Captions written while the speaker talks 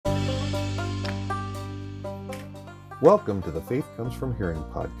Welcome to the Faith Comes From Hearing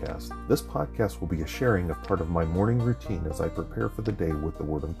podcast. This podcast will be a sharing of part of my morning routine as I prepare for the day with the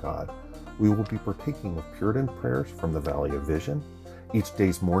Word of God. We will be partaking of Puritan prayers from the Valley of Vision, each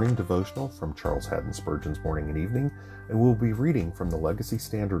day's morning devotional from Charles Haddon Spurgeon's Morning and Evening, and we'll be reading from the Legacy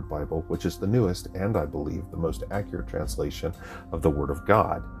Standard Bible, which is the newest and, I believe, the most accurate translation of the Word of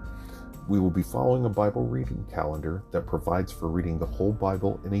God. We will be following a Bible reading calendar that provides for reading the whole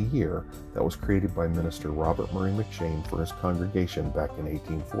Bible in a year that was created by Minister Robert Murray McCheyne for his congregation back in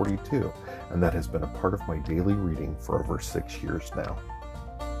 1842, and that has been a part of my daily reading for over 6 years now.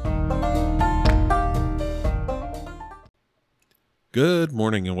 Good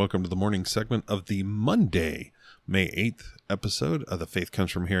morning and welcome to the morning segment of the Monday, May 8th episode of the Faith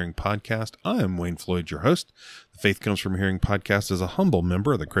Comes From Hearing podcast. I am Wayne Floyd, your host. The Faith Comes From Hearing podcast is a humble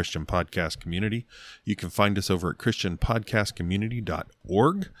member of the Christian podcast community. You can find us over at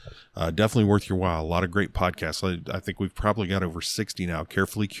christianpodcastcommunity.org. Definitely worth your while. A lot of great podcasts. I think we've probably got over 60 now,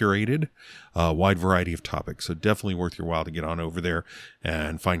 carefully curated, wide variety of topics. So definitely worth your while to get on over there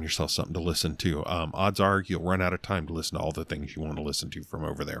and find yourself something to listen to. Odds are you'll run out of time to listen to all the things you want to listen to from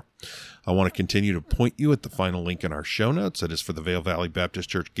over there. I want to continue to point you at the final link in our show notes. That is for the Vail Valley Baptist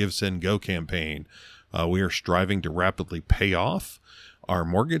Church Give, Send, Go campaign. We are striving to rapidly pay off our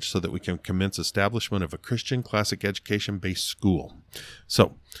mortgage so that we can commence establishment of a Christian classic education-based school.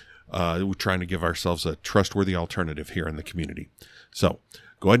 So we're trying to give ourselves a trustworthy alternative here in the community. So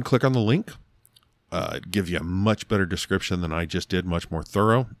go ahead and click on the link. Give you a much better description than I just did, much more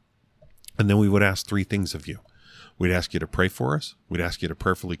thorough. And then we would ask three things of you. We'd ask you to pray for us. We'd ask you to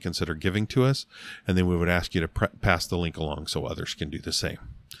prayerfully consider giving to us. And then we would ask you to pass the link along so others can do the same.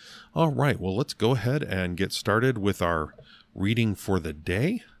 All right, well, let's go ahead and get started with our reading for the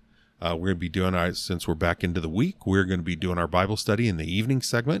day. We're going to be doing, since we're back into the week, we're going to be doing our Bible study in the evening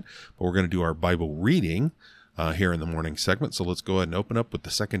segment, but we're going to do our Bible reading here in the morning segment. So let's go ahead and open up with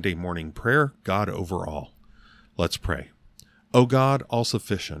the second day morning prayer, God over all. Let's pray. O God, all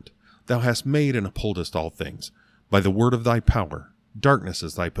sufficient, thou hast made and upholdest all things. By the word of thy power, darkness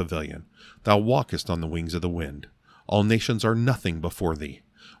is thy pavilion. Thou walkest on the wings of the wind. All nations are nothing before thee.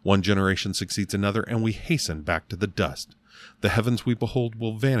 One generation succeeds another, and we hasten back to the dust. The heavens we behold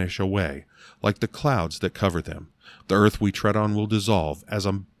will vanish away, like the clouds that cover them. The earth we tread on will dissolve as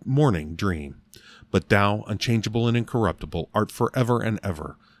a morning dream. But thou, unchangeable and incorruptible, art forever and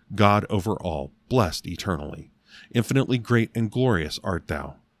ever, God over all, blessed eternally. Infinitely great and glorious art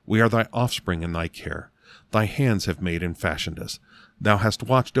thou. We are thy offspring in thy care. Thy hands have made and fashioned us. Thou hast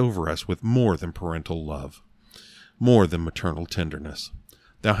watched over us with more than parental love, more than maternal tenderness.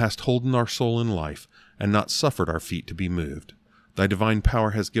 Thou hast holden our soul in life, and not suffered our feet to be moved. Thy divine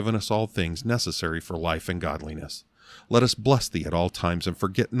power has given us all things necessary for life and godliness. Let us bless thee at all times, and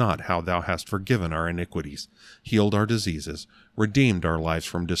forget not how thou hast forgiven our iniquities, healed our diseases, redeemed our lives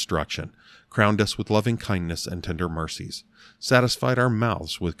from destruction, crowned us with loving kindness and tender mercies, satisfied our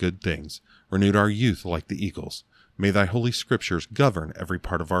mouths with good things, renewed our youth like the eagles. May thy holy scriptures govern every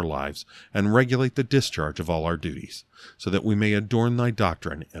part of our lives and regulate the discharge of all our duties, so that we may adorn thy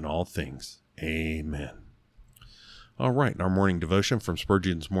doctrine in all things. Amen. All right, in our morning devotion from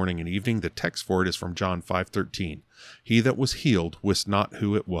Spurgeon's Morning and Evening, the text for it is from John 5:13. He that was healed wist not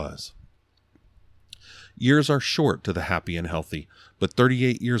who it was. Years are short to the happy and healthy, but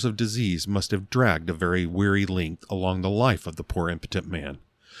 38 years of disease must have dragged a very weary length along the life of the poor impotent man.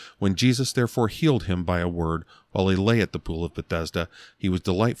 When Jesus therefore healed him by a word while he lay at the pool of Bethesda, he was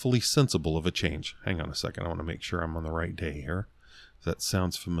delightfully sensible of a change. Hang on a second, I want to make sure I'm on the right day here. That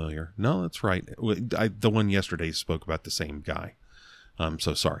sounds familiar. No, that's right. The one yesterday spoke about the same guy. I'm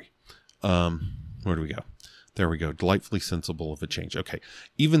so sorry. Where do we go? There we go. Delightfully sensible of a change. Okay.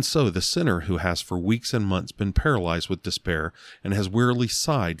 Even so, the sinner who has for weeks and months been paralyzed with despair and has wearily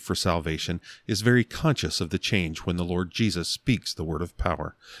sighed for salvation is very conscious of the change when the Lord Jesus speaks the word of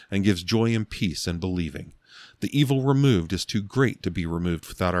power and gives joy and peace in believing. The evil removed is too great to be removed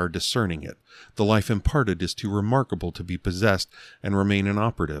without our discerning it. The life imparted is too remarkable to be possessed and remain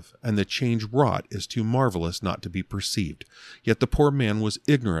inoperative, and the change wrought is too marvelous not to be perceived. Yet the poor man was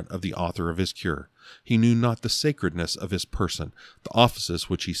ignorant of the author of his cure. He knew not the sacredness of his person, the offices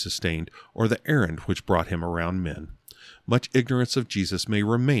which he sustained, or the errand which brought him around men. Much ignorance of Jesus may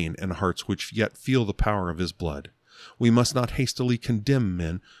remain in hearts which yet feel the power of his blood. We must not hastily condemn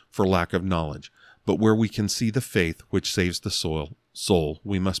men for lack of knowledge, but where we can see the faith which saves the soul soul,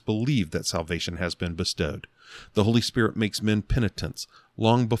 we must believe that salvation has been bestowed. The Holy Spirit makes men penitents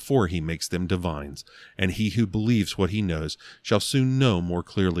long before he makes them divines, and he who believes what he knows shall soon know more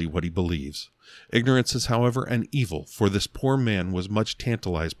clearly what he believes. Ignorance is, however, an evil, for this poor man was much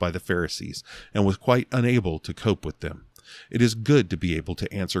tantalized by the Pharisees, and was quite unable to cope with them. It is good to be able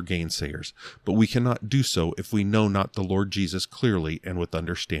to answer gainsayers, but we cannot do so if we know not the Lord Jesus clearly and with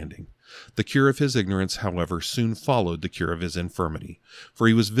understanding. The cure of his ignorance, however, soon followed the cure of his infirmity, for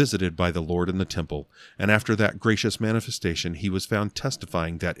he was visited by the Lord in the temple, and after that gracious manifestation he was found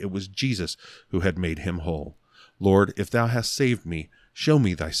testifying that it was Jesus who had made him whole. Lord, if thou hast saved me, show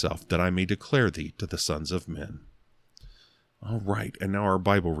me thyself, that I may declare thee to the sons of men. All right, and now our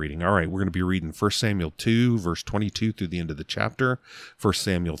Bible reading. All right, we're going to be reading 1 Samuel 2, verse 22 through the end of the chapter, 1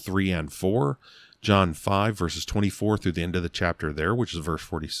 Samuel 3 and 4, John 5, verses 24 through the end of the chapter there, which is verse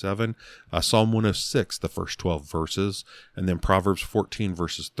 47, Psalm 106, the first 12 verses, and then Proverbs 14,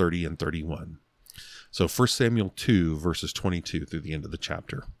 verses 30 and 31. So 1 Samuel 2, verses 22 through the end of the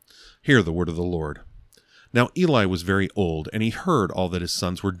chapter. Hear the word of the Lord. Now Eli was very old, and he heard all that his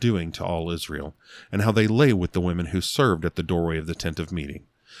sons were doing to all Israel, and how they lay with the women who served at the doorway of the tent of meeting.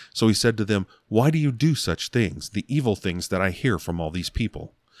 So he said to them, Why do you do such things, the evil things that I hear from all these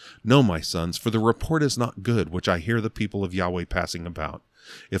people? No, my sons, for the report is not good which I hear the people of Yahweh passing about.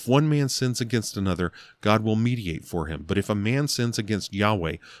 If one man sins against another, God will mediate for him. But if a man sins against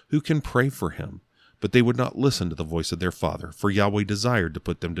Yahweh, who can pray for him? But they would not listen to the voice of their father, for Yahweh desired to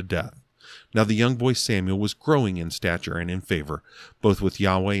put them to death. Now the young boy Samuel was growing in stature and in favor, both with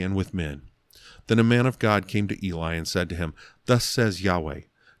Yahweh and with men. Then a man of God came to Eli and said to him, Thus says Yahweh,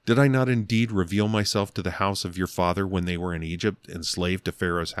 Did I not indeed reveal myself to the house of your father when they were in Egypt, enslaved to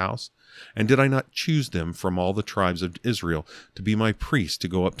Pharaoh's house? And did I not choose them from all the tribes of Israel to be my priests, to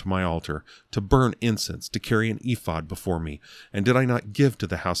go up to my altar, to burn incense, to carry an ephod before me? And did I not give to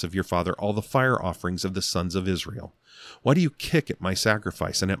the house of your father all the fire offerings of the sons of Israel? Why do you kick at my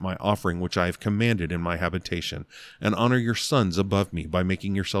sacrifice and at my offering which I have commanded in my habitation, and honor your sons above me by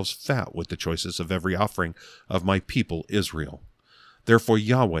making yourselves fat with the choicest of every offering of my people Israel? Therefore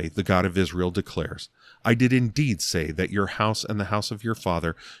Yahweh, the God of Israel, declares, I did indeed say that your house and the house of your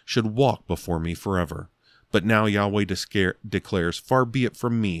father should walk before me forever. But now Yahweh declares, Far be it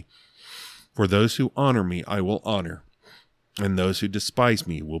from me, for those who honor me I will honor, and those who despise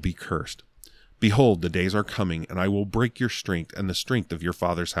me will be cursed. Behold, the days are coming, and I will break your strength and the strength of your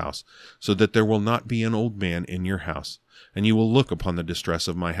father's house, so that there will not be an old man in your house. And you will look upon the distress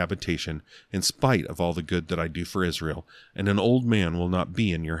of my habitation, in spite of all the good that I do for Israel, and an old man will not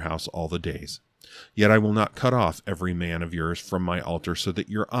be in your house all the days. Yet I will not cut off every man of yours from my altar, so that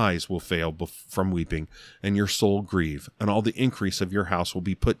your eyes will fail from weeping, and your soul grieve, and all the increase of your house will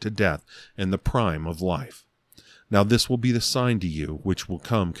be put to death in the prime of life. Now this will be the sign to you which will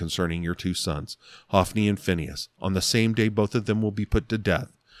come concerning your two sons, Hophni and Phinehas. On the same day both of them will be put to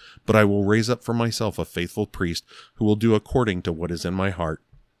death. But I will raise up for myself a faithful priest who will do according to what is in my heart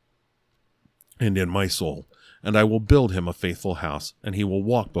and in my soul. And I will build him a faithful house, and he will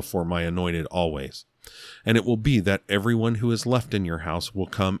walk before my anointed always. And it will be that everyone who is left in your house will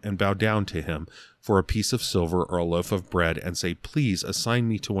come and bow down to him for a piece of silver or a loaf of bread, and say, Please assign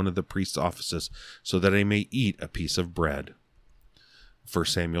me to one of the priest's offices, so that I may eat a piece of bread. 1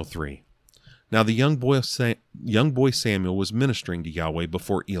 Samuel 3. Now the young boy Samuel was ministering to Yahweh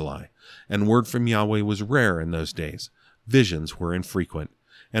before Eli, and word from Yahweh was rare in those days. Visions were infrequent.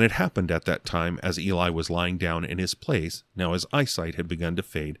 And it happened at that time, as Eli was lying down in his place, now his eyesight had begun to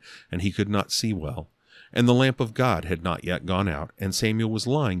fade, and he could not see well. And the lamp of God had not yet gone out, and Samuel was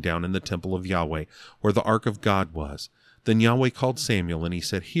lying down in the temple of Yahweh, where the ark of God was. Then Yahweh called Samuel, and he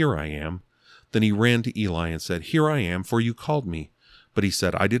said, Here I am. Then he ran to Eli and said, Here I am, for you called me. But he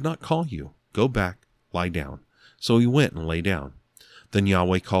said, I did not call you. Go back, lie down. So he went and lay down. Then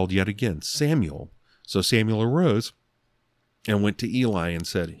Yahweh called yet again, Samuel. So Samuel arose and went to Eli and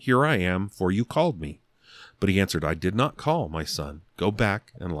said, Here I am, for you called me. But he answered, I did not call, my son. Go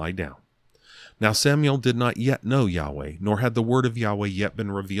back and lie down. Now Samuel did not yet know Yahweh, nor had the word of Yahweh yet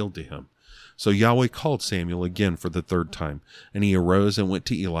been revealed to him. So Yahweh called Samuel again for the third time, and he arose and went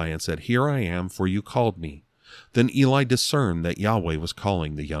to Eli and said, Here I am, for you called me. Then Eli discerned that Yahweh was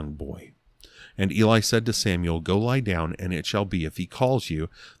calling the young boy. And Eli said to Samuel, Go lie down, and it shall be, if he calls you,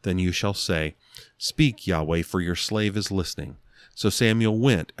 then you shall say, Speak, Yahweh, for your slave is listening. So Samuel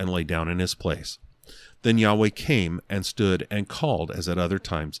went and lay down in his place. Then Yahweh came and stood and called as at other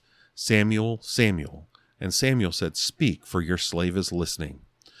times, Samuel, Samuel. And Samuel said, Speak, for your slave is listening.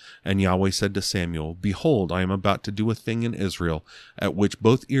 And Yahweh said to Samuel, Behold, I am about to do a thing in Israel, at which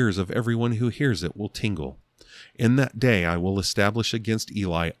both ears of everyone who hears it will tingle. In that day I will establish against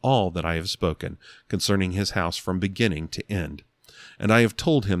Eli all that I have spoken concerning his house from beginning to end. And I have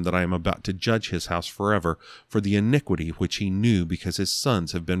told him that I am about to judge his house forever for the iniquity which he knew, because his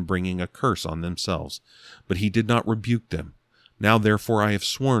sons have been bringing a curse on themselves. But he did not rebuke them. Now therefore I have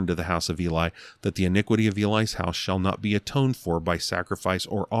sworn to the house of Eli that the iniquity of Eli's house shall not be atoned for by sacrifice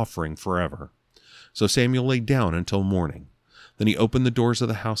or offering forever. So Samuel lay down until morning. Then he opened the doors of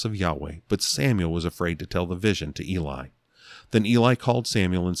the house of Yahweh, but Samuel was afraid to tell the vision to Eli. Then Eli called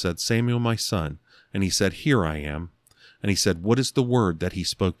Samuel and said, Samuel, my son. And he said, Here I am. And he said, What is the word that he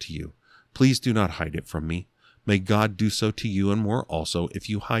spoke to you? Please do not hide it from me. May God do so to you and more also if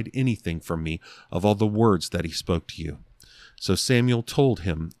you hide anything from me of all the words that he spoke to you. So Samuel told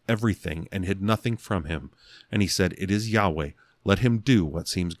him everything and hid nothing from him. And he said, It is Yahweh. Let him do what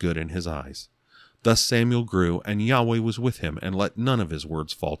seems good in his eyes. Thus Samuel grew, and Yahweh was with him, and let none of his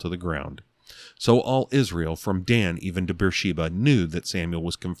words fall to the ground. So all Israel, from Dan even to Beersheba, knew that Samuel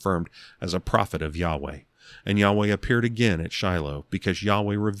was confirmed as a prophet of Yahweh. And Yahweh appeared again at Shiloh, because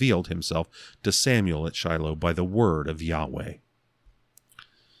Yahweh revealed himself to Samuel at Shiloh by the word of Yahweh.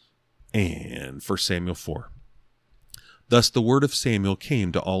 And 1 Samuel 4. Thus the word of Samuel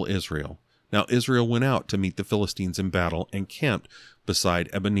came to all Israel. Now Israel went out to meet the Philistines in battle, and camped beside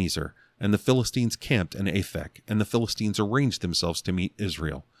Ebenezer. And the Philistines camped in Aphek, and the Philistines arranged themselves to meet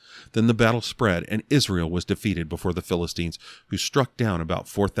Israel. Then the battle spread, and Israel was defeated before the Philistines, who struck down about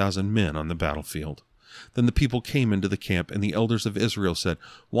 4,000 men on the battlefield. Then the people came into the camp, and the elders of Israel said,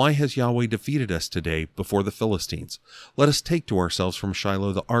 Why has Yahweh defeated us today before the Philistines? Let us take to ourselves from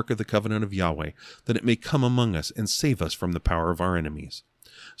Shiloh the ark of the covenant of Yahweh, that it may come among us and save us from the power of our enemies.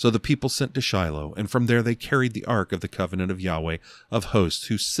 So the people sent to Shiloh, and from there they carried the ark of the covenant of Yahweh of hosts,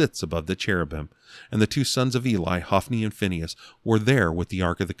 who sits above the cherubim. And the two sons of Eli, Hophni and Phinehas, were there with the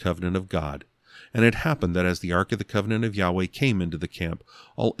ark of the covenant of God. And it happened that as the ark of the covenant of Yahweh came into the camp,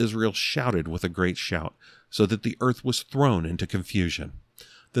 all Israel shouted with a great shout, so that the earth was thrown into confusion.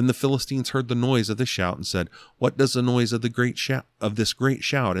 Then the Philistines heard the noise of the shout and said, What does the noise of this great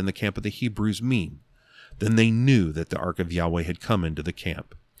shout in the camp of the Hebrews mean? Then they knew that the ark of Yahweh had come into the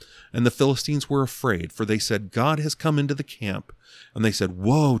camp. And the Philistines were afraid, for they said, God has come into the camp. And they said,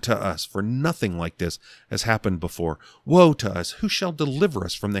 Woe to us, for nothing like this has happened before. Woe to us, who shall deliver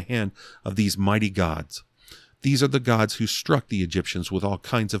us from the hand of these mighty gods? These are the gods who struck the Egyptians with all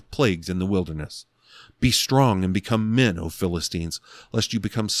kinds of plagues in the wilderness. Be strong and become men, O Philistines, lest you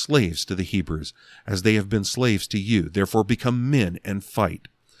become slaves to the Hebrews, as they have been slaves to you. Therefore become men and fight.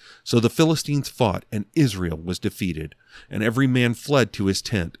 So the Philistines fought, and Israel was defeated. And every man fled to his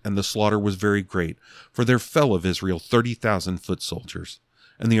tent, and the slaughter was very great, for there fell of Israel 30,000 foot soldiers.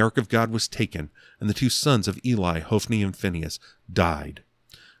 And the ark of God was taken, and the two sons of Eli, Hophni and Phinehas, died.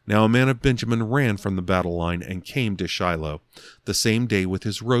 Now a man of Benjamin ran from the battle line and came to Shiloh the same day with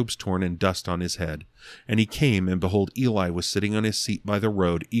his robes torn and dust on his head. And he came, and behold, Eli was sitting on his seat by the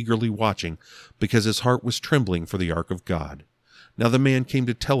road, eagerly watching, because his heart was trembling for the ark of God. Now the man came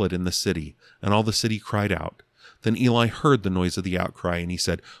to tell it in the city, and all the city cried out. Then Eli heard the noise of the outcry, and he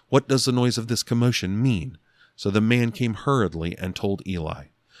said, What does the noise of this commotion mean? So the man came hurriedly and told Eli.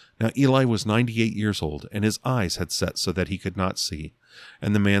 Now Eli was 98 years old, and his eyes had set so that he could not see.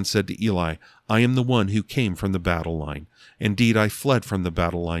 And the man said to Eli, I am the one who came from the battle line. Indeed, I fled from the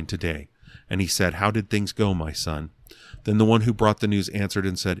battle line today. And he said, How did things go, my son? Then the one who brought the news answered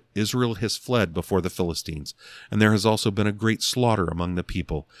and said, Israel has fled before the Philistines, and there has also been a great slaughter among the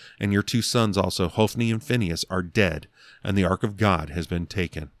people, and your two sons also, Hophni and Phinehas, are dead, and the ark of God has been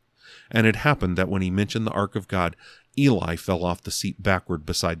taken. And it happened that when he mentioned the ark of God, Eli fell off the seat backward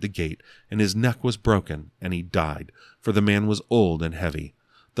beside the gate, and his neck was broken, and he died, for the man was old and heavy.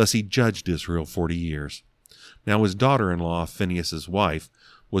 Thus he judged Israel 40 years. Now his daughter-in-law, Phinehas's wife,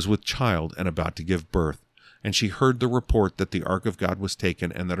 was with child and about to give birth. And she heard the report that the ark of God was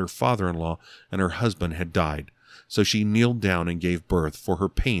taken, and that her father-in-law and her husband had died. So she kneeled down and gave birth, for her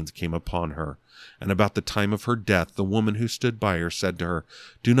pains came upon her. And about the time of her death, the woman who stood by her said to her,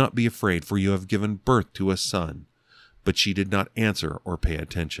 Do not be afraid, for you have given birth to a son. But she did not answer or pay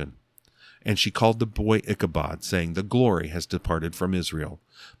attention. And she called the boy Ichabod, saying, The glory has departed from Israel,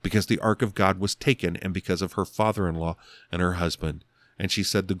 because the ark of God was taken, and because of her father-in-law and her husband. And she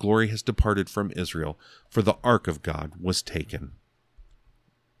said, The glory has departed from Israel, for the ark of God was taken.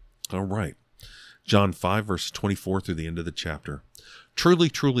 All right. John 5, verse 24 through the end of the chapter. Truly,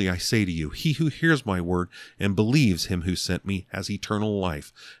 truly, I say to you, he who hears my word and believes him who sent me has eternal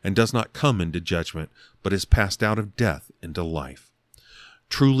life, and does not come into judgment, but is passed out of death into life.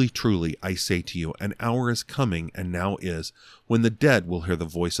 Truly, truly, I say to you, an hour is coming, and now is, when the dead will hear the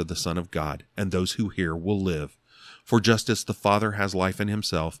voice of the Son of God, and those who hear will live. For just as the Father has life in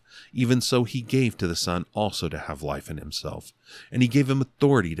himself, even so he gave to the Son also to have life in himself. And he gave him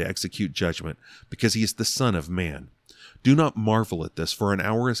authority to execute judgment, because he is the Son of Man. Do not marvel at this, for an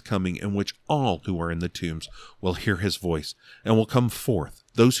hour is coming in which all who are in the tombs will hear his voice, and will come forth,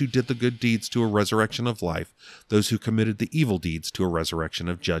 those who did the good deeds to a resurrection of life, those who committed the evil deeds to a resurrection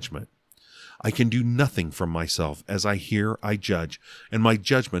of judgment. I can do nothing from myself. As I hear, I judge, and my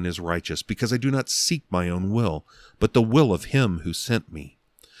judgment is righteous, because I do not seek my own will, but the will of him who sent me.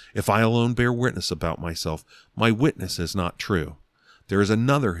 If I alone bear witness about myself, my witness is not true. There is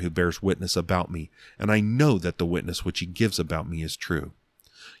another who bears witness about me, and I know that the witness which he gives about me is true.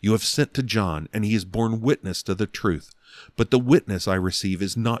 You have sent to John, and he has borne witness to the truth. But the witness I receive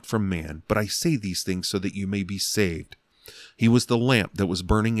is not from man, but I say these things so that you may be saved. He was the lamp that was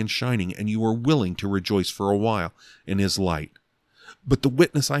burning and shining, and you were willing to rejoice for a while in his light. But the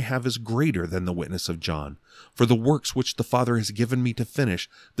witness I have is greater than the witness of John. For the works which the Father has given me to finish,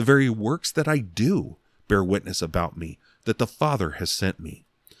 the very works that I do, bear witness about me, that the Father has sent me.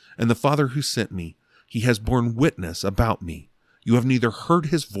 And the Father who sent me, he has borne witness about me. You have neither heard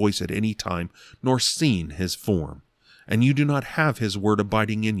his voice at any time, nor seen his form. And you do not have his word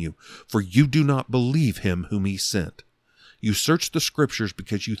abiding in you, for you do not believe him whom he sent. You search the Scriptures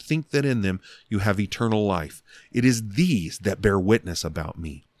because you think that in them you have eternal life. It is these that bear witness about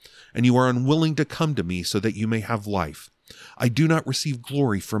me. And you are unwilling to come to me so that you may have life. I do not receive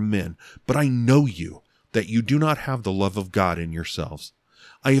glory from men, but I know you, that you do not have the love of God in yourselves.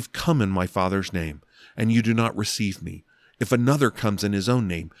 I have come in my Father's name, and you do not receive me. If another comes in his own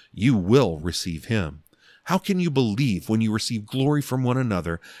name, you will receive him. How can you believe when you receive glory from one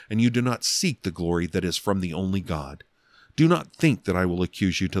another, and you do not seek the glory that is from the only God? Do not think that I will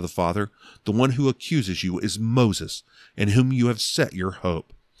accuse you to the Father. The one who accuses you is Moses, in whom you have set your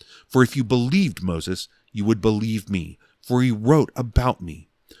hope. For if you believed Moses, you would believe me, for he wrote about me.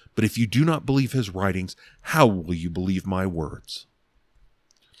 But if you do not believe his writings, how will you believe my words?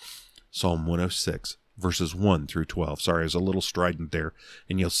 Psalm 106, verses 1 through 12. Sorry, I was a little strident there,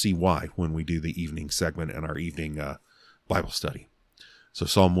 and you'll see why when we do the evening segment and our evening Bible study. So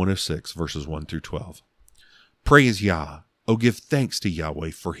Psalm 106, verses 1 through 12. Praise Yah. O give thanks to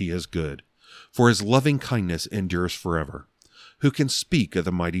Yahweh, for he is good, for his loving kindness endures forever. Who can speak of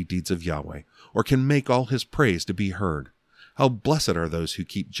the mighty deeds of Yahweh, or can make all his praise to be heard? How blessed are those who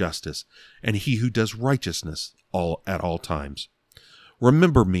keep justice, and he who does righteousness at all times.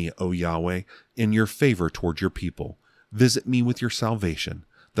 Remember me, O Yahweh, in your favor toward your people. Visit me with your salvation,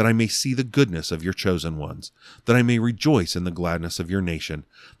 that I may see the goodness of your chosen ones, that I may rejoice in the gladness of your nation,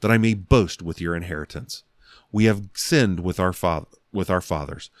 that I may boast with your inheritance. We have sinned with our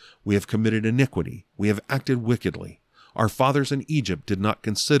fathers. We have committed iniquity. We have acted wickedly. Our fathers in Egypt did not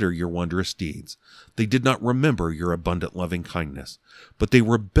consider your wondrous deeds. They did not remember your abundant loving kindness. But they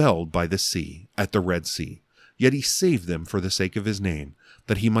rebelled by the sea, at the Red Sea. Yet he saved them for the sake of his name,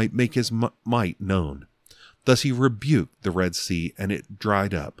 that he might make his might known. Thus he rebuked the Red Sea, and it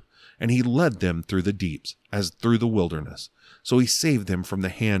dried up. And he led them through the deeps, as through the wilderness. So he saved them from the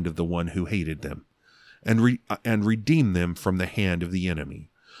hand of the one who hated them, and redeemed them from the hand of the enemy.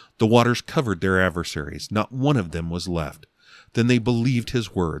 The waters covered their adversaries. Not one of them was left. Then they believed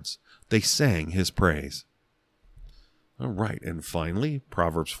his words. They sang his praise. All right, and finally,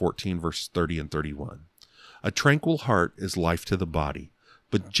 Proverbs 14, verses 30 and 31. A tranquil heart is life to the body,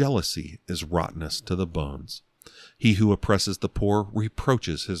 but jealousy is rottenness to the bones. He who oppresses the poor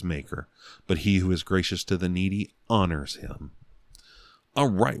reproaches his maker, but he who is gracious to the needy honors him. All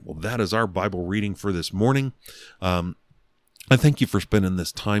right, well, that is our Bible reading for this morning. I thank you for spending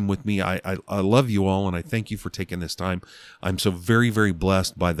this time with me. I love you all, and I thank you for taking this time. I'm so very, very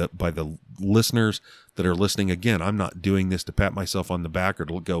blessed by the listeners that are listening. Again, I'm not doing this to pat myself on the back or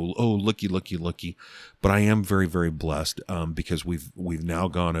to go, oh, looky, but I am very, very blessed because we've now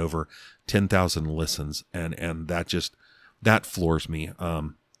gone over 10,000 listens, and that floors me.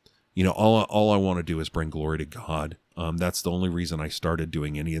 All I want to do is bring glory to God. That's the only reason I started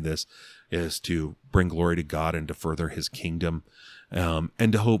doing any of this, is to bring glory to God and to further his kingdom,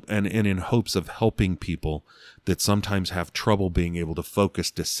 and to hope and in hopes of helping people that sometimes have trouble being able to focus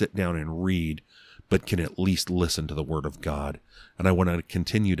to sit down and read, but can at least listen to the word of God. And I want to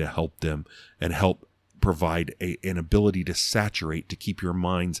continue to help them and help provide an ability to saturate, to keep your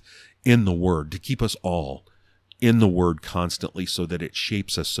minds in the word, to keep us all in the word constantly, so that it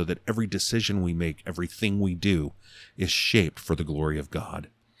shapes us, so that every decision we make, everything we do is shaped for the glory of God.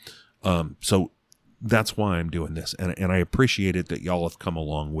 So that's why I'm doing this. And I appreciate it that y'all have come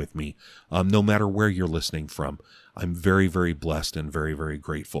along with me. No matter where you're listening from, I'm very, very blessed and very, very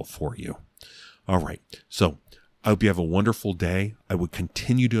grateful for you. All right. So I hope you have a wonderful day. I would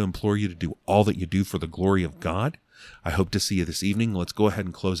continue to implore you to do all that you do for the glory of God. I hope to see you this evening. Let's go ahead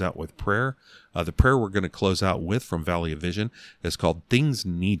and close out with prayer. The prayer we're going to close out with from Valley of Vision is called Things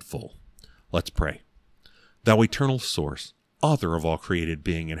Needful. Let's pray. Thou eternal source, author of all created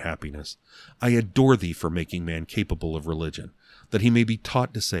being and happiness, I adore thee for making man capable of religion, that he may be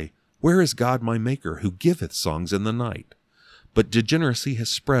taught to say, Where is God my Maker, who giveth songs in the night? But degeneracy has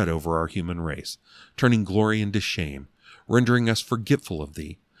spread over our human race, turning glory into shame, rendering us forgetful of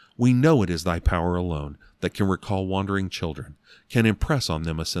thee. We know it is thy power alone that can recall wandering children, can impress on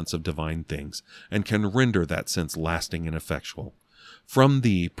them a sense of divine things, and can render that sense lasting and effectual. From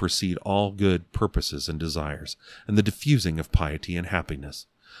thee proceed all good purposes and desires, and the diffusing of piety and happiness.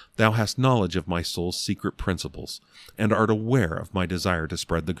 Thou hast knowledge of my soul's secret principles, and art aware of my desire to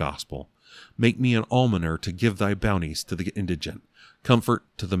spread the gospel. Make me an almoner to give thy bounties to the indigent, comfort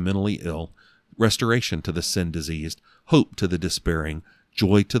to the mentally ill, restoration to the sin-diseased, hope to the despairing,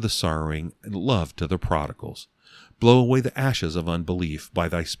 joy to the sorrowing, and love to the prodigals. Blow away the ashes of unbelief by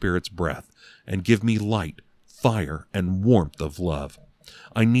thy Spirit's breath, and give me light, fire, and warmth of love.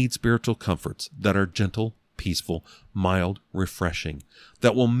 I need spiritual comforts that are gentle, peaceful, mild, refreshing,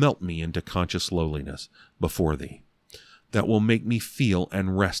 that will melt me into conscious lowliness before thee, that will make me feel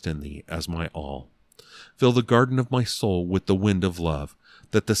and rest in thee as my all. Fill the garden of my soul with the wind of love,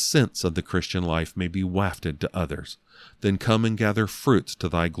 that the scents of the Christian life may be wafted to others. Then come and gather fruits to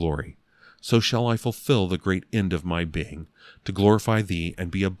thy glory. So shall I fulfill the great end of my being, to glorify thee and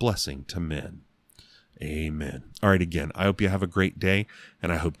be a blessing to men. Amen. All right, again, I hope you have a great day,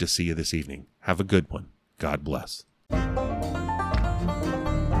 and I hope to see you this evening. Have a good one. God bless.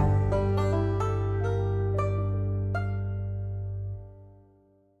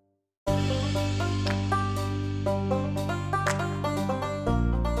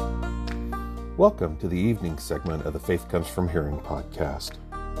 Welcome to the evening segment of the Faith Comes From Hearing podcast.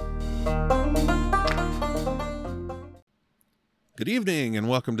 Good evening, and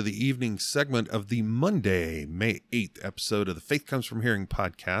welcome to the evening segment of the Monday, May 8th episode of the Faith Comes From Hearing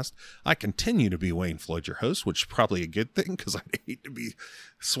podcast. I continue to be Wayne Floyd, your host, which is probably a good thing because I'd hate to be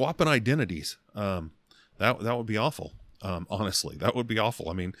swapping identities. That would be awful. Honestly, that would be awful.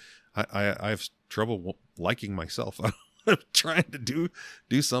 I mean, I have trouble liking myself. I'm trying to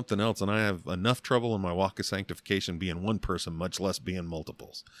do something else, and I have enough trouble in my walk of sanctification being one person, much less being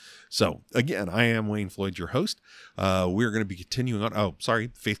multiples. So, again, I am Wayne Floyd, your host. We're going to be continuing on.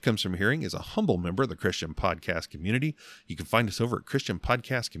 Faith Comes From Hearing is a humble member of the Christian podcast community. You can find us over at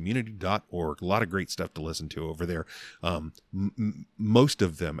christianpodcastcommunity.org. A lot of great stuff to listen to over there. Most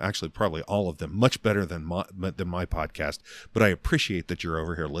of them, actually probably all of them, much better than my podcast. But I appreciate that you're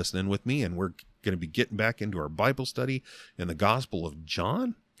over here listening with me, and we're going to be getting back into our Bible study in the Gospel of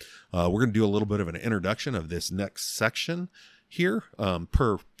John. We're going to do a little bit of an introduction of this next section here.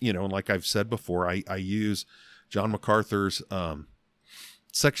 Like I've said before, I use John MacArthur's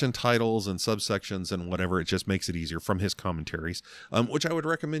section titles and subsections and whatever. It just makes it easier from his commentaries, which I would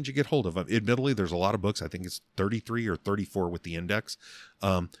recommend you get hold of. Admittedly, there's a lot of books. I think it's 33 or 34 with the index,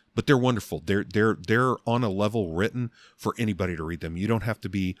 but they're wonderful. They're on a level written for anybody to read them. You don't have to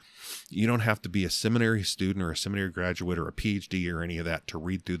be a seminary student or a seminary graduate or a PhD or any of that to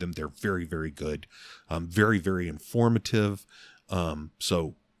read through them. They're very, very good, very, very informative.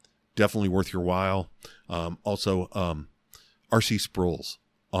 So definitely worth your while. Also, R.C. Sproul's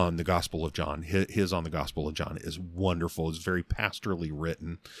on the Gospel of John. His on the Gospel of John is wonderful. It's very pastorally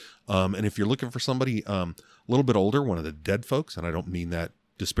written. And if you're looking for somebody a little bit older, one of the dead folks, and I don't mean that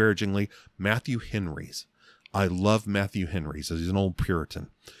disparagingly, Matthew Henry's. I love Matthew Henry's. He's an old Puritan.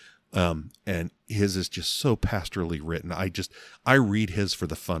 And his is just so pastorally written. I read his for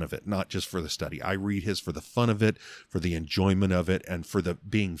the fun of it, not just for the study. I read his for the fun of it, for the enjoyment of it, and for the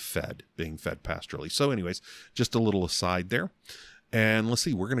being fed pastorally. So anyways, just a little aside there. And let's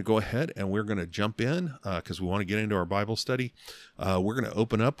see, we're going to go ahead and we're going to jump in because we want to get into our Bible study. We're going to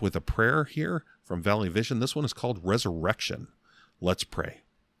open up with a prayer here from Valley of Vision. This one is called Resurrection. Let's pray.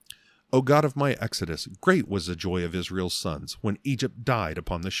 O God of my exodus, great was the joy of Israel's sons when Egypt died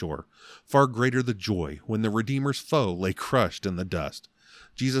upon the shore. Far greater the joy when the Redeemer's foe lay crushed in the dust.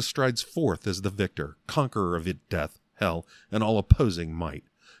 Jesus strides forth as the victor, conqueror of death, hell, and all opposing might.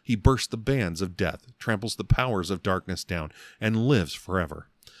 He bursts the bands of death, tramples the powers of darkness down, and lives forever.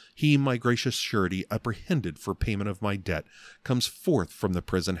 He, my gracious surety, apprehended for payment of my debt, comes forth from the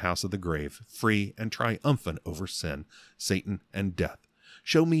prison house of the grave, free and triumphant over sin, Satan, and death.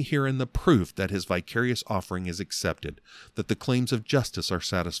 Show me herein the proof that his vicarious offering is accepted, that the claims of justice are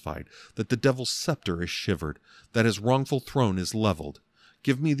satisfied, that the devil's scepter is shivered, that his wrongful throne is leveled.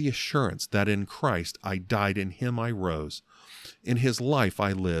 Give me the assurance that in Christ I died, in him I rose. In his life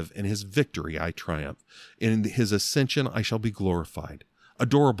I live, in his victory I triumph. In his ascension I shall be glorified.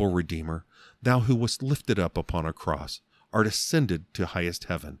 Adorable Redeemer, thou who wast lifted up upon a cross, art ascended to highest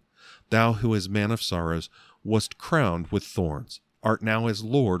heaven. Thou who as man of sorrows wast crowned with thorns, art now as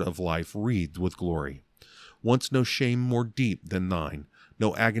Lord of life wreathed with glory. Once no shame more deep than thine,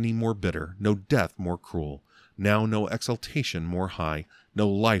 no agony more bitter, no death more cruel. Now no exaltation more high, no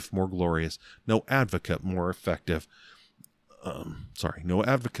life more glorious, no advocate more effective. Thou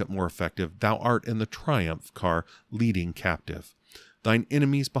art in the triumph car leading captive. Thine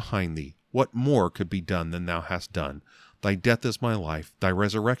enemies behind thee, what more could be done than thou hast done? Thy death is my life, thy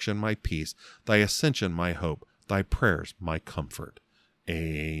resurrection my peace, thy ascension my hope, thy prayers my comfort.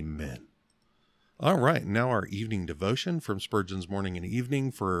 Amen. All right, now our evening devotion from Spurgeon's Morning and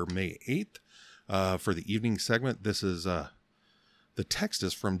Evening for May 8th. For the evening segment, this is the text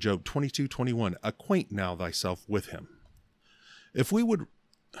is from Job 22:21. Acquaint now thyself with him. If we would,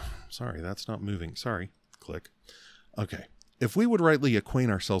 sorry, that's not moving. Sorry, click. Okay. If we would rightly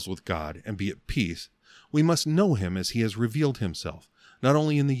acquaint ourselves with God and be at peace, we must know him as he has revealed himself, not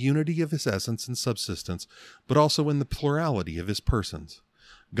only in the unity of his essence and subsistence, but also in the plurality of his persons.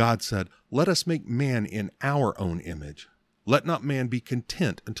 God said, "Let us make man in our own image." Let not man be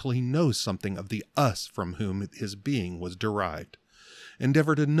content until he knows something of the us from whom his being was derived.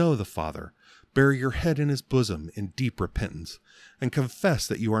 Endeavor to know the Father. Bury your head in his bosom in deep repentance, and confess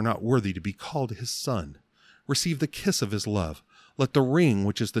that you are not worthy to be called his son. Receive the kiss of his love. Let the ring,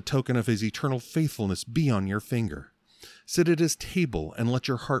 which is the token of his eternal faithfulness, be on your finger. Sit at his table, and let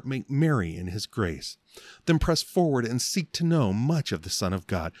your heart make merry in his grace. Then press forward and seek to know much of the Son of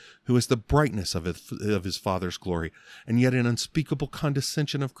God, who is the brightness of his Father's glory, and yet in unspeakable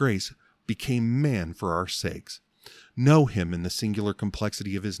condescension of grace became man for our sakes. Know him in the singular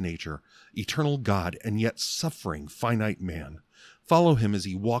complexity of his nature, eternal God and yet suffering finite man. Follow him as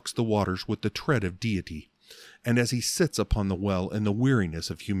he walks the waters with the tread of deity, and as he sits upon the well in the weariness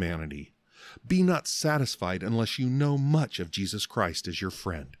of humanity. Be not satisfied unless you know much of Jesus Christ as your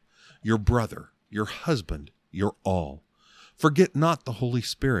friend, your brother, your husband, your all. Forget not the Holy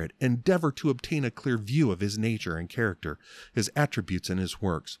Spirit. Endeavor to obtain a clear view of his nature and character, his attributes and his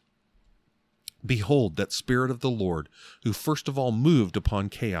works. Behold that Spirit of the Lord, who first of all moved upon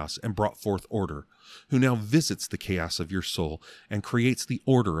chaos and brought forth order, who now visits the chaos of your soul and creates the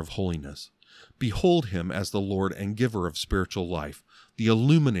order of holiness. Behold him as the Lord and giver of spiritual life, the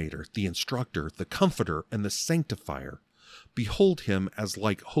illuminator, the instructor, the comforter, and the sanctifier. Behold him as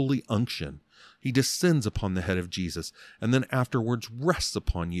like holy unction. He descends upon the head of Jesus, and then afterwards rests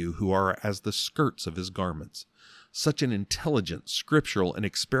upon you who are as the skirts of his garments. Such an intelligent, scriptural, and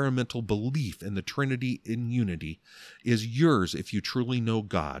experimental belief in the Trinity in unity is yours if you truly know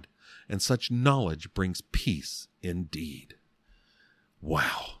God, and such knowledge brings peace indeed.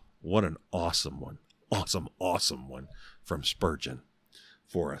 Wow, what an awesome one. Awesome one from Spurgeon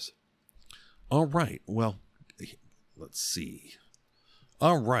for us. All right, well, let's see.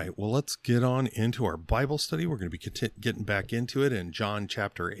 All right, well, let's get on into our Bible study. We're going to be getting back into it in John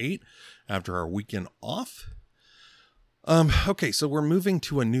chapter 8 after our weekend off. Okay, so we're moving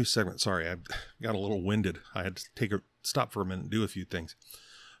to a new segment. Sorry, I got a little winded. I had to stop for a minute and do a few things.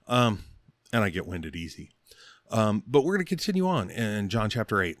 And I get winded easy. But we're going to continue on in John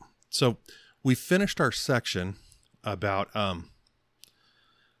chapter 8. So we finished our section about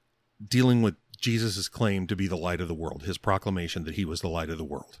dealing with Jesus' claim to be the light of the world, his proclamation that he was the light of the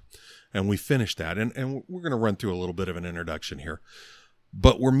world. And we finished that. And we're going to run through a little bit of an introduction here.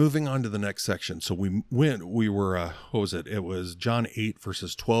 But we're moving on to the next section. So we were, what was it? It was John 8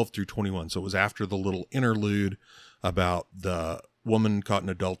 verses 12 through 21. So it was after the little interlude about the woman caught in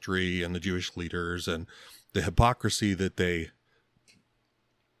adultery and the Jewish leaders and the hypocrisy that the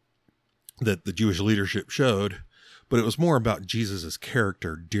Jewish leadership showed. But it was more about Jesus's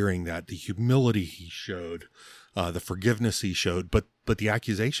character during that, the humility he showed, the forgiveness he showed, but the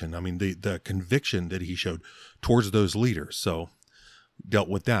accusation, I mean, the conviction that he showed towards those leaders. So dealt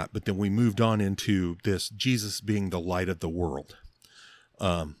with that, but then we moved on into this Jesus being the light of the world.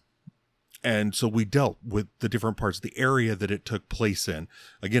 And so we dealt with the different parts, the area that it took place in.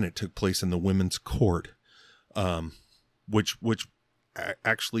 Again, it took place in the women's court, which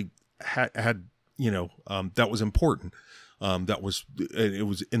actually had that was important. It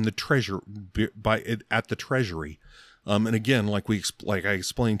was in the treasure at the treasury. And again, like I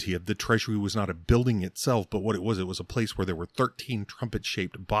explained to you, the treasury was not a building itself, but what it was a place where there were 13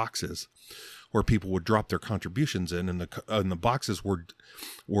 trumpet-shaped boxes where people would drop their contributions in, and the boxes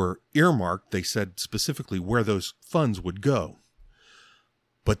were earmarked. They said specifically where those funds would go.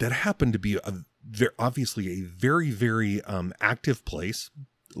 But that happened to be obviously a very, very active place,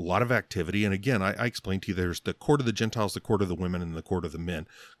 a lot of activity. And again, I explained to you, there's the court of the Gentiles, the court of the women, and the court of the men.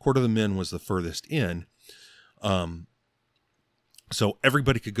 Court of the men was the furthest in. So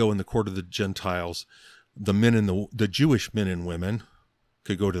everybody could go in the court of the Gentiles. The men and the Jewish men and women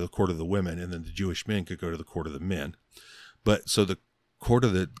could go to the court of the women, and then the Jewish men could go to the court of the men. But so the court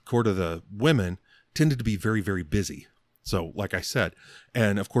of the women tended to be very, very busy. So like I said,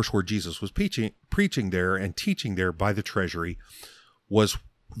 and of course where Jesus was preaching there and teaching there by the treasury was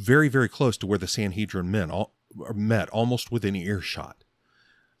very, very close to where the Sanhedrin met, almost within earshot.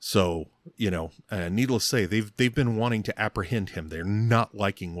 So, needless to say, they've been wanting to apprehend him. They're not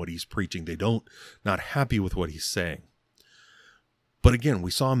liking what he's preaching. Not happy with what he's saying. But again, we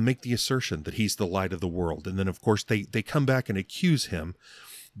saw him make the assertion that he's the light of the world. And then, of course, they come back and accuse him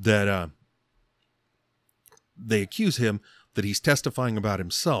that he's testifying about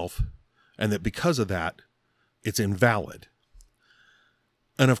himself, and that because of that, it's invalid.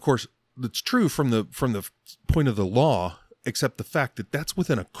 And of course, it's true from the point of the law, except the fact that that's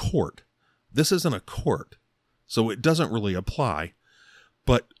within a court. This isn't a court, so it doesn't really apply.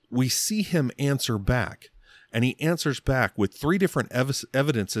 But we see him answer back, and he answers back with 3 different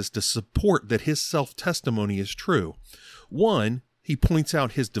evidences to support that his self-testimony is true. 1, he points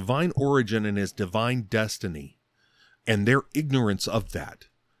out his divine origin and his divine destiny, and their ignorance of that.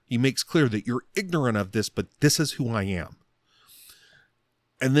 He makes clear that you're ignorant of this, but this is who I am.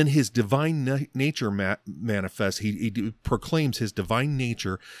 And then his divine nature manifests. He proclaims his divine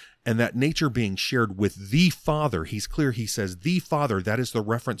nature, and that nature being shared with the Father. He's clear. He says, the Father, that is the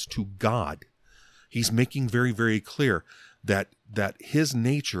reference to God. He's making very, very clear that his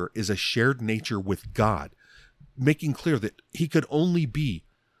nature is a shared nature with God, making clear that he could only be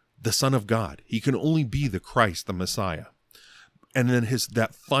the Son of God. He can only be the Christ, the Messiah. And then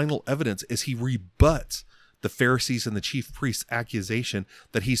that final evidence is he rebuts the Pharisees and the chief priests' accusation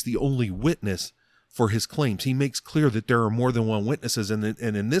that he's the only witness for his claims. He makes clear that there are more than one witnesses, and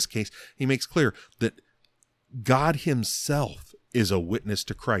in this case, he makes clear that God himself is a witness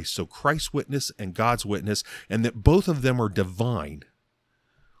to Christ. So Christ's witness and God's witness, and that both of them are divine,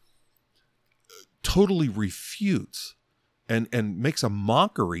 totally refutes and makes a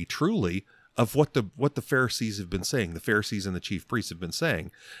mockery, truly, of what the Pharisees have been saying, the Pharisees and the chief priests have been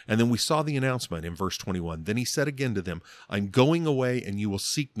saying. And then we saw the announcement in verse 21. Then he said again to them, I'm going away, and you will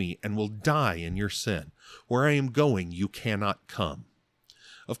seek me, and will die in your sin. Where I am going, you cannot come.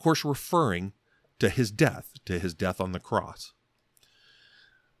 Of course, referring to his death on the cross.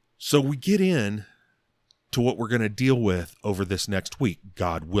 So we get in to what we're going to deal with over this next week,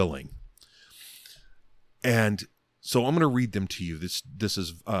 God willing. And so I'm going to read them to you. This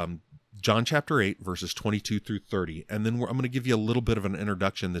is John chapter 8, verses 22 through 30. And then I'm going to give you a little bit of an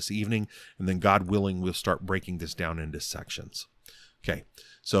introduction this evening, and then God willing, we'll start breaking this down into sections. Okay,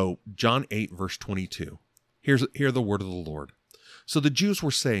 so John 8, verse 22. Hear the word of the Lord. So the Jews were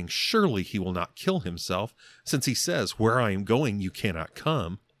saying, surely he will not kill himself, since he says, where I am going, you cannot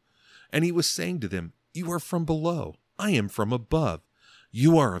come. And he was saying to them, you are from below, I am from above.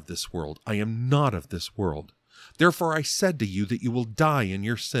 You are of this world, I am not of this world. Therefore I said to you that you will die in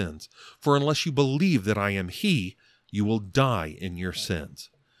your sins. For unless you believe that I am he, you will die in your sins.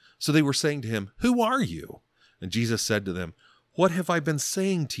 So they were saying to him, who are you? And Jesus said to them, what have I been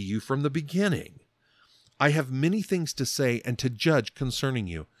saying to you from the beginning? I have many things to say and to judge concerning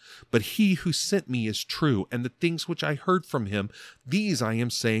you. But he who sent me is true, and the things which I heard from him, these I am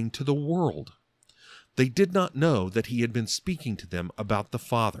saying to the world. They did not know that he had been speaking to them about the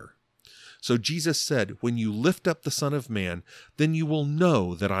Father. So Jesus said, when you lift up the Son of Man, then you will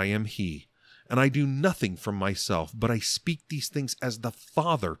know that I am he. And I do nothing from myself, but I speak these things as the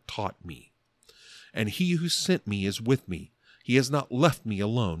Father taught me. And he who sent me is with me. He has not left me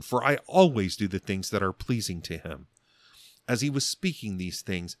alone, for I always do the things that are pleasing to him. As he was speaking these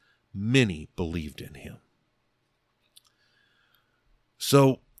things, many believed in him.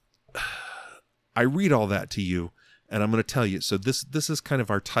 So I read all that to you, and I'm going to tell you, so this is kind of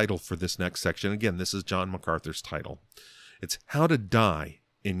our title for this next section. Again, this is John MacArthur's title. It's How to Die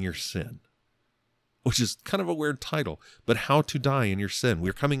in Your Sin, which is kind of a weird title, but how to die in your sin.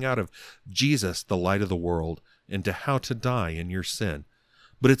 We're coming out of Jesus, the light of the world, into how to die in your sin.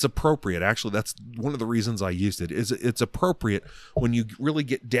 But it's appropriate. Actually, that's one of the reasons I used it. It's appropriate when you really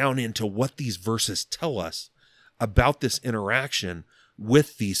get down into what these verses tell us about this interaction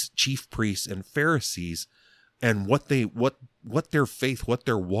with these chief priests and Pharisees and what their faith, what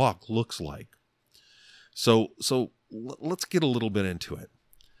their walk looks like. So let's get a little bit into it.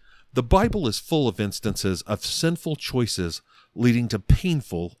 The Bible is full of instances of sinful choices leading to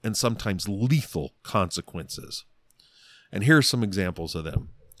painful and sometimes lethal consequences. And here are some examples of them.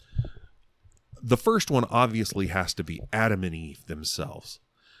 The first one obviously has to be Adam and Eve themselves.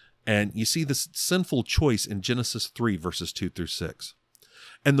 And you see this sinful choice in Genesis 3, verses 2 through 6.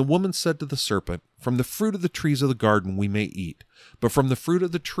 And the woman said to the serpent, "From the fruit of the trees of the garden we may eat. But from the fruit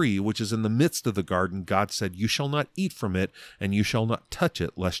of the tree which is in the midst of the garden, God said, You shall not eat from it, and you shall not touch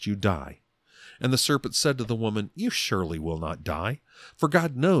it, lest you die. And the serpent said to the woman, You surely will not die. For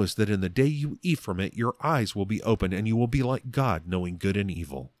God knows that in the day you eat from it, your eyes will be opened, and you will be like God, knowing good and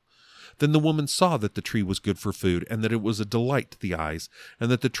evil. Then the woman saw that the tree was good for food, and that it was a delight to the eyes, and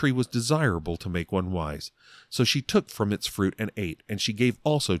that the tree was desirable to make one wise. So she took from its fruit and ate, and she gave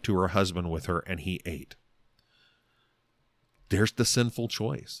also to her husband with her, and he ate." There's the sinful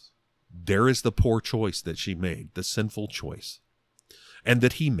choice. There is the poor choice that she made, the sinful choice. And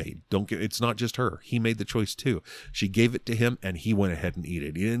that he made. It's not just her. He made the choice too. She gave it to him, and he went ahead and ate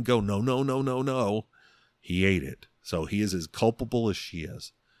it. He didn't go, no, no, no, no, no. He ate it. So he is as culpable as she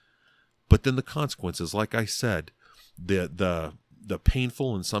is. But then the consequences, like I said, the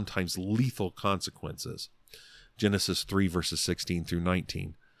painful and sometimes lethal consequences. Genesis 3, verses 16 through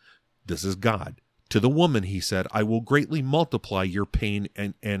 19. This is God. To the woman, he said, I will greatly multiply your pain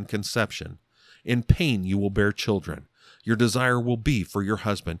and conception. In pain you will bear children. Your desire will be for your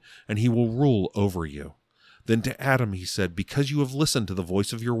husband, and he will rule over you. Then to Adam he said, Because you have listened to the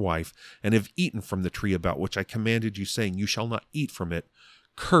voice of your wife, and have eaten from the tree about which I commanded you, saying, You shall not eat from it,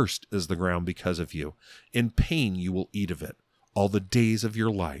 cursed is the ground because of you. In pain you will eat of it all the days of your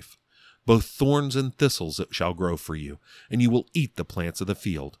life. Both thorns and thistles it shall grow for you, and you will eat the plants of the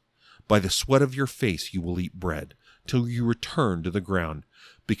field. By the sweat of your face you will eat bread, till you return to the ground,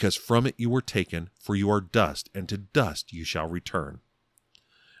 because from it you were taken, for you are dust, and to dust you shall return.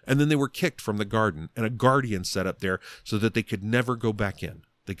 And then they were kicked from the garden, and a guardian set up there so that they could never go back in.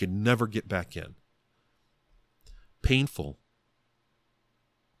 They could never get back in. Painful.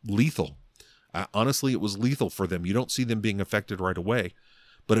 Lethal. Honestly, it was lethal for them. You don't see them being affected right away.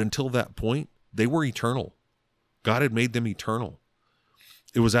 But until that point, they were eternal. God had made them eternal.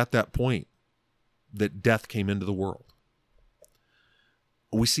 It was at that point that death came into the world.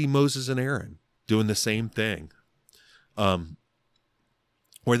 We see Moses and Aaron doing the same thing,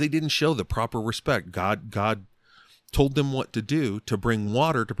 where they didn't show the proper respect. God told them what to do to bring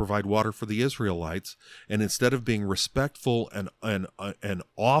water, to provide water for the Israelites, and instead of being respectful and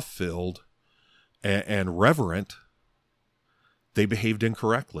awe-filled and reverent, they behaved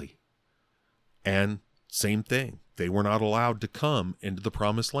incorrectly. And same thing. They were not allowed to come into the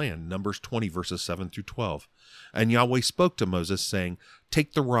promised land. Numbers 20, verses 7 through 12. And Yahweh spoke to Moses, saying,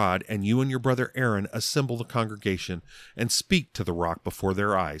 Take the rod, and you and your brother Aaron assemble the congregation, and speak to the rock before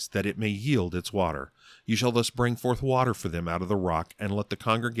their eyes, that it may yield its water. You shall thus bring forth water for them out of the rock, and let the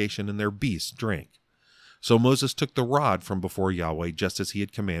congregation and their beasts drink. So Moses took the rod from before Yahweh, just as he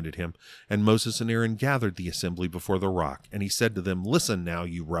had commanded him, and Moses and Aaron gathered the assembly before the rock. And he said to them, Listen now,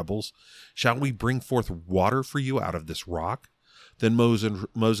 you rebels, shall we bring forth water for you out of this rock? Then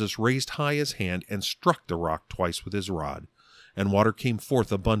Moses raised high his hand and struck the rock twice with his rod, and water came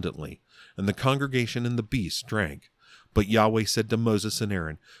forth abundantly, and the congregation and the beasts drank. But Yahweh said to Moses and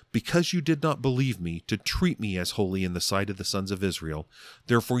Aaron, Because you did not believe me to treat me as holy in the sight of the sons of Israel,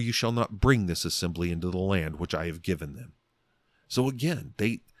 therefore you shall not bring this assembly into the land which I have given them. So again,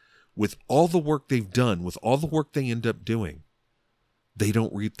 with all the work they've done, with all the work they end up doing, they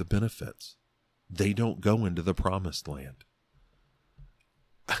don't reap the benefits. They don't go into the promised land.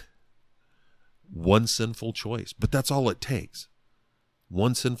 One sinful choice, but that's all it takes.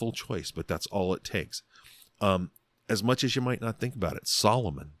 One sinful choice, but that's all it takes. As much as you might not think about it,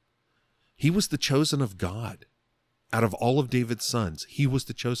 Solomon, he was the chosen of God. Out of all of David's sons, he was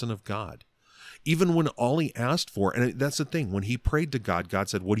the chosen of God. Even when all he asked for, and that's the thing, when he prayed to God, God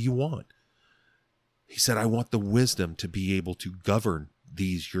said, What do you want? He said, I want the wisdom to be able to govern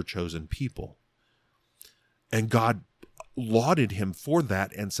these, your chosen people. And God lauded him for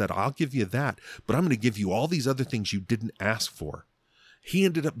that and said, I'll give you that, but I'm going to give you all these other things you didn't ask for. He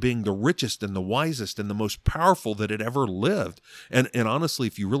ended up being the richest and the wisest and the most powerful that had ever lived. And honestly,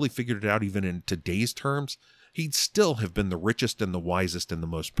 if you really figured it out, even in today's terms, he'd still have been the richest and the wisest and the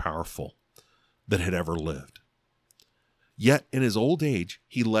most powerful that had ever lived. Yet in his old age,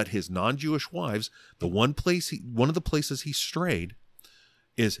 he let his non-Jewish wives, one of the places he strayed,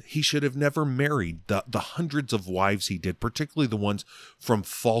 is he should have never married the hundreds of wives he did, particularly the ones from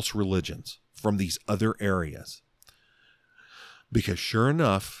false religions, from these other areas. Because sure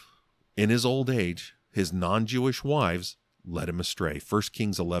enough, in his old age, his non-Jewish wives led him astray. 1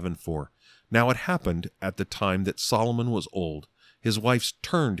 Kings 11:4. Now it happened at the time that Solomon was old, his wives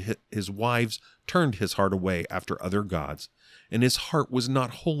turned his heart away after other gods, and his heart was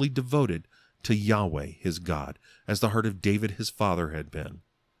not wholly devoted to Yahweh his God, as the heart of David his father had been.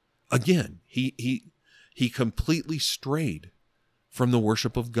 Again, he completely strayed from the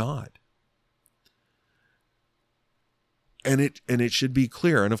worship of God. And it should be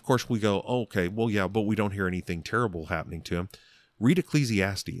clear. And of course we go, oh, okay, well, yeah, but we don't hear anything terrible happening to him. Read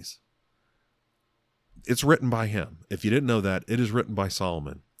Ecclesiastes. It's written by him. If you didn't know that, it is written by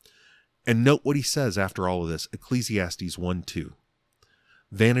Solomon. And note what he says after all of this. Ecclesiastes 1:2.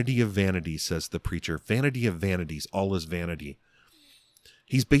 Vanity of vanities, says the preacher. Vanity of vanities, all is vanity.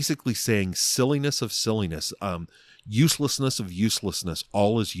 He's basically saying silliness of silliness, uselessness of uselessness,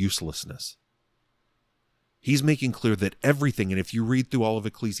 all is uselessness. He's making clear that everything, and if you read through all of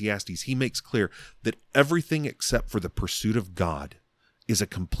Ecclesiastes, he makes clear that everything except for the pursuit of God is a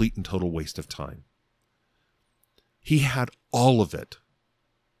complete and total waste of time. He had all of it,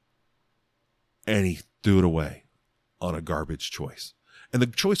 and he threw it away on a garbage choice. And the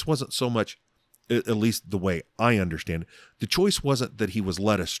choice wasn't so much, at least the way I understand it, the choice wasn't that he was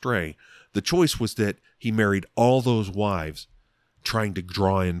led astray. The choice was that he married all those wives trying to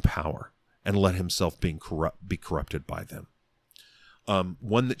draw in power and let himself be corrupted by them.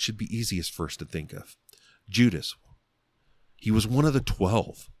 One that should be easiest for us to think of, Judas. He was one of the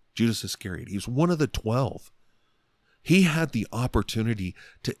 12. Judas Iscariot. He was one of the 12. He had the opportunity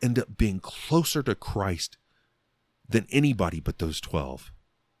to end up being closer to Christ than anybody but those 12.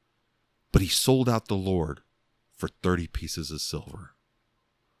 But he sold out the Lord for 30 pieces of silver.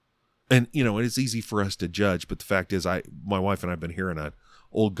 And, it's easy for us to judge, but the fact is, my wife and I have been hearing an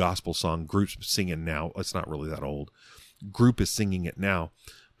old gospel song, Group's singing now. It's not really that old. Group is singing it now.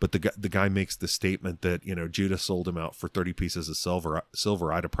 But the guy makes the statement that, Judas sold him out for 30 pieces of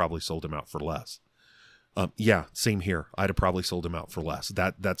silver. I'd have probably sold him out for less. Yeah, same here. I'd have probably sold him out for less.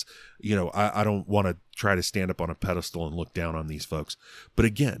 That's, I don't want to try to stand up on a pedestal and look down on these folks. But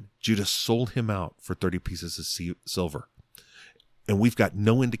again, Judas sold him out for 30 pieces of silver. And we've got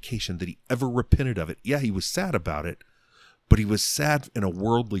no indication that he ever repented of it. Yeah, he was sad about it, but he was sad in a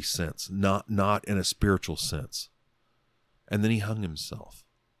worldly sense, not in a spiritual sense. And then he hung himself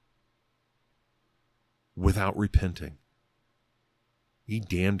without repenting. He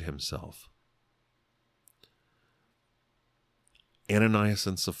damned himself. Ananias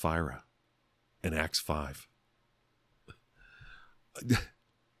and Sapphira in Acts 5.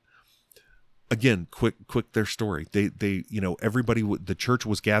 Again, quick their story. They everybody, the church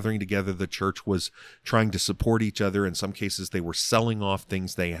was gathering together. The church was trying to support each other. In some cases, they were selling off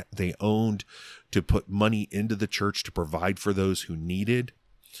things they owned to put money into the church to provide for those who needed.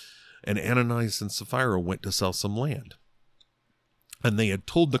 And Ananias and Sapphira went to sell some land. And they had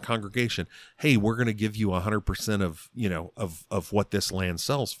told the congregation, hey, we're going to give you 100% of what this land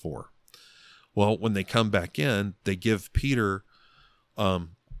sells for. Well, when they come back in, they give Peter a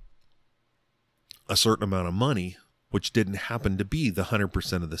certain amount of money, which didn't happen to be the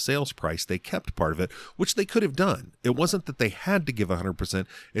 100% of the sales price. They kept part of it, which they could have done. It wasn't that they had to give 100%.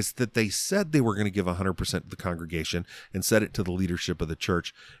 It's that they said they were going to give 100% to the congregation and said it to the leadership of the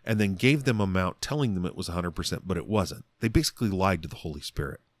church, and then gave them amount telling them it was 100%, but it wasn't. They basically lied to the Holy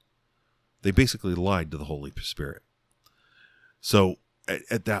Spirit. So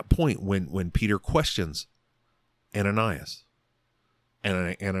at that point, when Peter questions Ananias,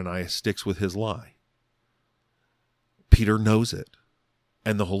 and Ananias sticks with his lie, Peter knows it,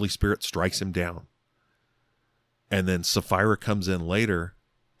 and the Holy Spirit strikes him down. And then Sapphira comes in later,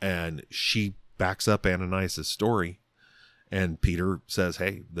 and she backs up Ananias' story. And Peter says,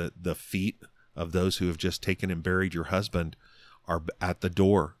 hey, the feet of those who have just taken and buried your husband are at the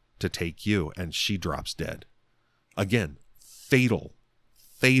door to take you. And she drops dead. Again, fatal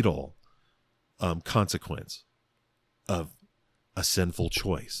consequence of a sinful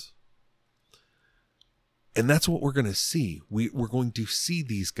choice. And that's what we're going to see. We're going to see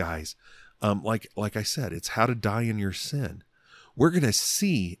these guys. Like I said, it's how to die in your sin. We're going to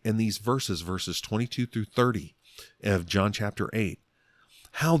see in these verses 22 through 30 of John chapter 8,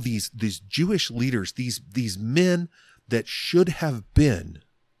 how these Jewish leaders, these men that should have been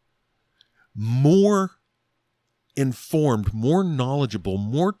more informed, more knowledgeable,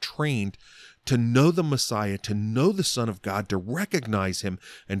 more trained to know the Messiah, to know the Son of God, to recognize him,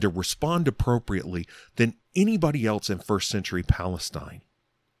 and to respond appropriately than anybody else in first century Palestine.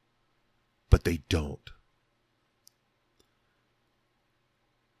 but they don't.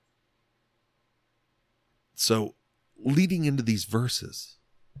 So, leading into these verses,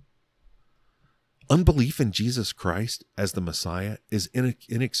 unbelief in Jesus Christ as the Messiah is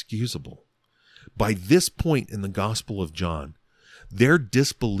inexcusable. By this point in the Gospel of John, their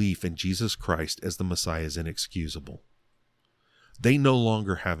disbelief in Jesus Christ as the Messiah is inexcusable. They no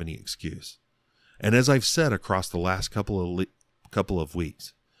longer have any excuse. And as I've said across the last couple of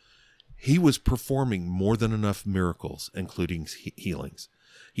weeks, he was performing more than enough miracles, including healings.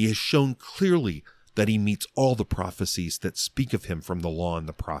 He has shown clearly that he meets all the prophecies that speak of him from the law and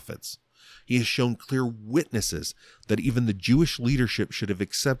the prophets. He has shown clear witnesses that even the Jewish leadership should have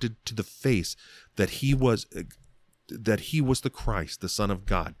accepted to the face that he was the Christ, the Son of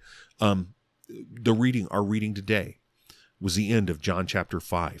God. Our reading today was the end of John chapter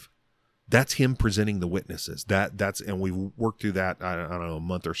 5. That's him presenting the witnesses. And we worked through that, I don't know, a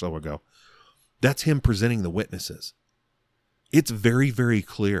month or so ago. That's him presenting the witnesses. It's very, very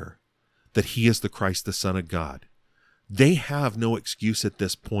clear that he is the Christ, the Son of God. They have no excuse at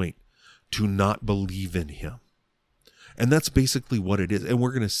this point to not believe in him. And that's basically what it is. And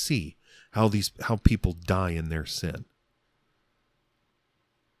we're going to see how people die in their sin.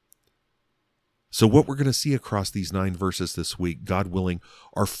 So what we're going to see across these 9 verses this week, God willing,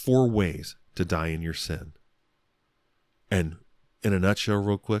 are 4 ways to die in your sin. And in a nutshell,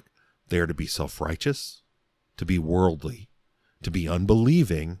 real quick, they are to be self-righteous, to be worldly, to be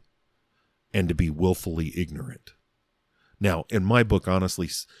unbelieving, and to be willfully ignorant. Now, in my book, honestly,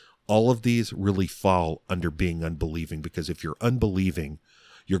 all of these really fall under being unbelieving, because if you're unbelieving,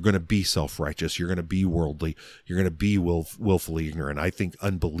 you're going to be self-righteous, you're going to be worldly, you're going to be willfully ignorant. I think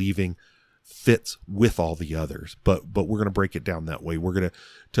unbelieving fits with all the others, but we're going to break it down that way. We're going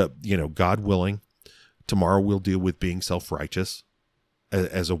to God willing, tomorrow we'll deal with being self-righteous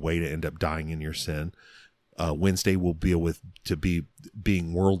as a way to end up dying in your sin. Wednesday we'll deal with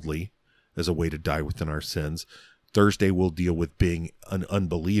being worldly as a way to die within our sins. Thursday we'll deal with being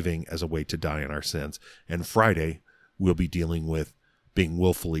unbelieving as a way to die in our sins. And Friday we'll be dealing with being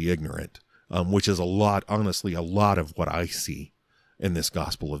willfully ignorant, which is honestly a lot of what I see in this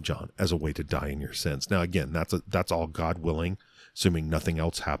Gospel of John as a way to die in your sins. Now, again, that's all God willing, assuming nothing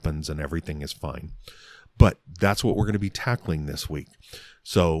else happens and everything is fine. But that's what we're going to be tackling this week.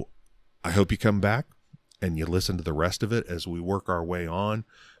 So I hope you come back and you listen to the rest of it as we work our way on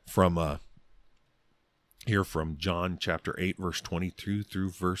from John chapter 8, verse 22 through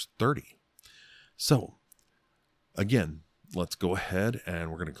verse 30. So, again, let's go ahead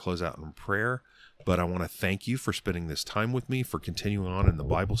and we're going to close out in prayer. But I want to thank you for spending this time with me, for continuing on in the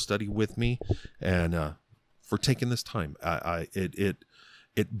Bible study with me, and for taking this time.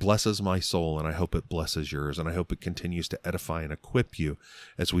 It blesses my soul, and I hope it blesses yours, and I hope it continues to edify and equip you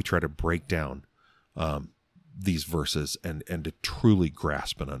as we try to break down these verses and to truly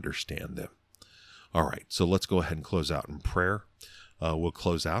grasp and understand them. All right, so let's go ahead and close out in prayer. We'll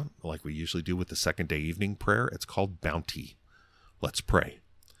close out like we usually do with the second day evening prayer. It's called Bounty. Let's pray.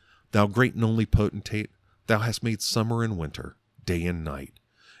 Thou great and only potentate, thou hast made summer and winter, day and night.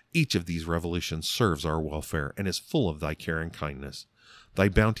 Each of these revolutions serves our welfare and is full of thy care and kindness. Thy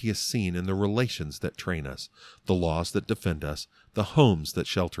bounty is seen in the relations that train us, the laws that defend us, the homes that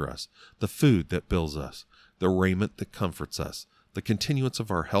shelter us, the food that builds us, the raiment that comforts us, the continuance of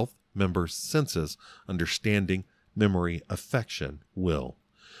our health, members, senses, understanding, memory, affection, will.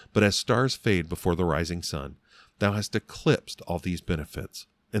 But as stars fade before the rising sun, thou hast eclipsed all these benefits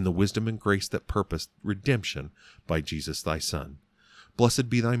in the wisdom and grace that purposed redemption by Jesus thy Son. Blessed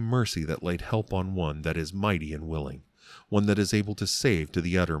be thy mercy that laid help on one that is mighty and willing, one that is able to save to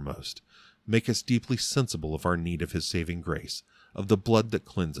the uttermost. Make us deeply sensible of our need of his saving grace, of the blood that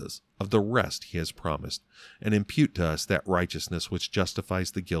cleanses, of the rest he has promised, and impute to us that righteousness which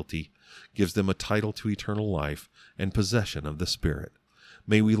justifies the guilty, gives them a title to eternal life, and possession of the Spirit.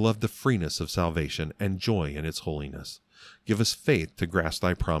 May we love the freeness of salvation and joy in its holiness. Give us faith to grasp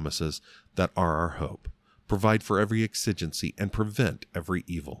thy promises that are our hope. Provide for every exigency and prevent every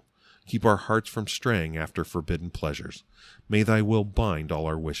evil. Keep our hearts from straying after forbidden pleasures. May thy will bind all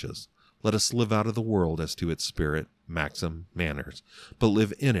our wishes. Let us live out of the world as to its spirit, maxim, manners, but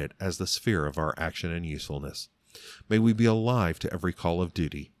live in it as the sphere of our action and usefulness. May we be alive to every call of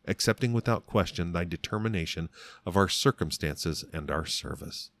duty, accepting without question thy determination of our circumstances and our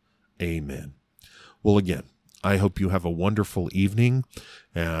service. Amen. Well, again, I hope you have a wonderful evening,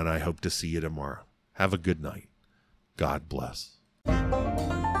 and I hope to see you tomorrow. Have a good night. God bless.